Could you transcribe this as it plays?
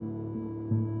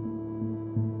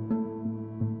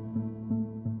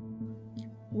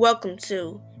Welcome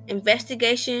to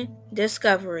Investigation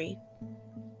Discovery.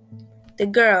 The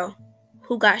girl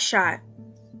who got shot.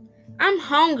 I'm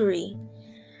hungry.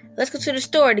 Let's go to the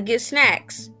store to get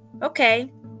snacks.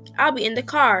 Okay, I'll be in the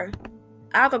car.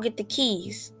 I'll go get the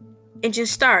keys. Engine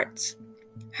starts.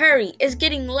 Hurry, it's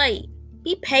getting late.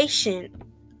 Be patient.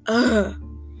 Ugh.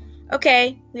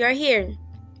 Okay, we are here.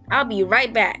 I'll be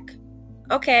right back.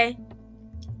 Okay.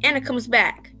 Anna comes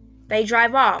back. They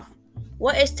drive off.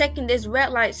 What is taking this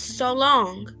red light so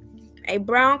long? A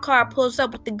brown car pulls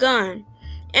up with the gun.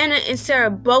 Anna and Sarah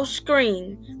both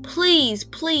scream, "Please,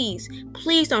 please,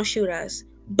 please don't shoot us."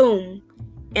 Boom.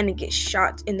 Anna gets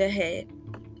shot in the head.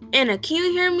 "Anna, can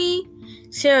you hear me?"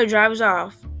 Sarah drives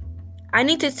off. "I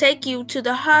need to take you to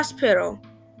the hospital."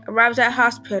 Arrives at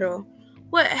hospital.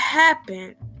 "What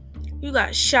happened?" "You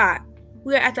got shot.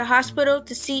 We are at the hospital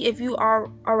to see if you are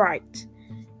alright."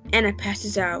 Anna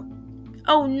passes out.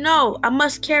 "Oh no, I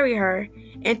must carry her."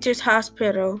 Enters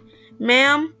hospital.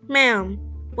 Ma'am,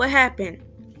 what happened?"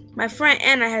 "My friend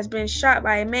Anna has been shot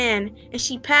by a man and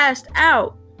she passed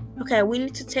out." "Okay, we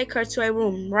need to take her to a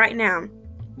room right now."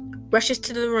 Rushes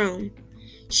to the room.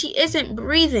 "She isn't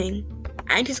breathing."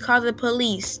 "I need to call the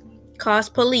police." Calls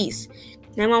police.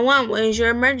 911, what is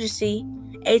your emergency?"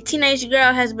 "A teenage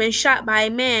girl has been shot by a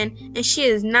man and she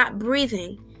is not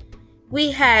breathing."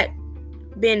 "We had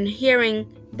been hearing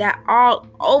that all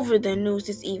over the news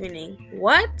this evening."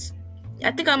 "What?"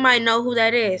 "I think I might know who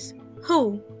that is."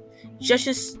 "Who?"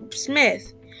 "Justice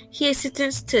Smith. He is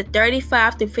sentenced to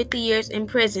 35 to 50 years in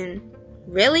prison."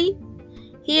 "Really?"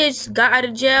 "He has got out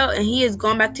of jail and he is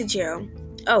going back to jail."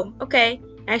 "Oh, okay.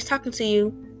 Nice talking to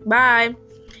you. Bye."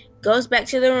 Goes back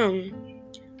to the room.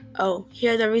 "Oh,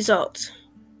 here are the results."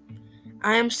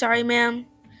 "I am sorry, ma'am,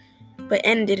 but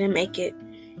Anna didn't make it."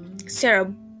 Sarah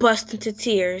burst into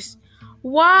tears.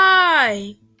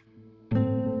 "Why?"